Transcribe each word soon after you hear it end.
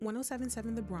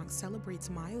1077 The Bronx celebrates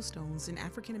milestones in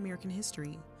African American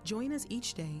history. Join us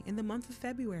each day in the month of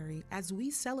February as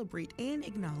we celebrate and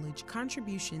acknowledge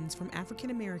contributions from African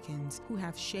Americans who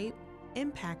have shaped,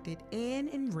 impacted,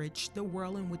 and enriched the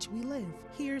world in which we live.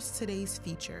 Here's today's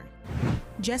feature.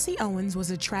 Jesse Owens was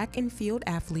a track and field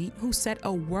athlete who set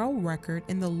a world record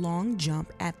in the long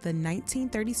jump at the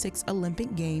 1936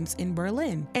 Olympic Games in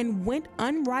Berlin and went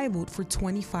unrivaled for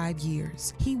 25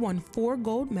 years. He won 4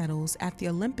 gold medals at the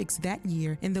Olympics that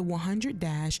year in the 100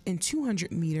 dash and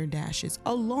 200 meter dashes,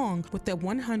 along with the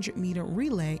 100 meter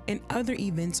relay and other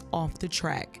events off the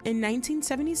track. In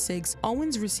 1976,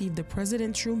 Owens received the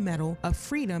Presidential Medal of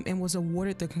Freedom and was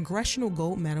awarded the Congressional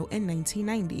Gold Medal in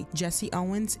 1990. Jesse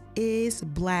Owens is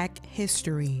Black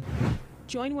history.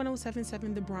 Join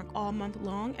 1077 The Bronx all month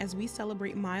long as we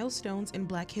celebrate milestones in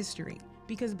Black history,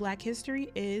 because Black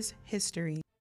history is history.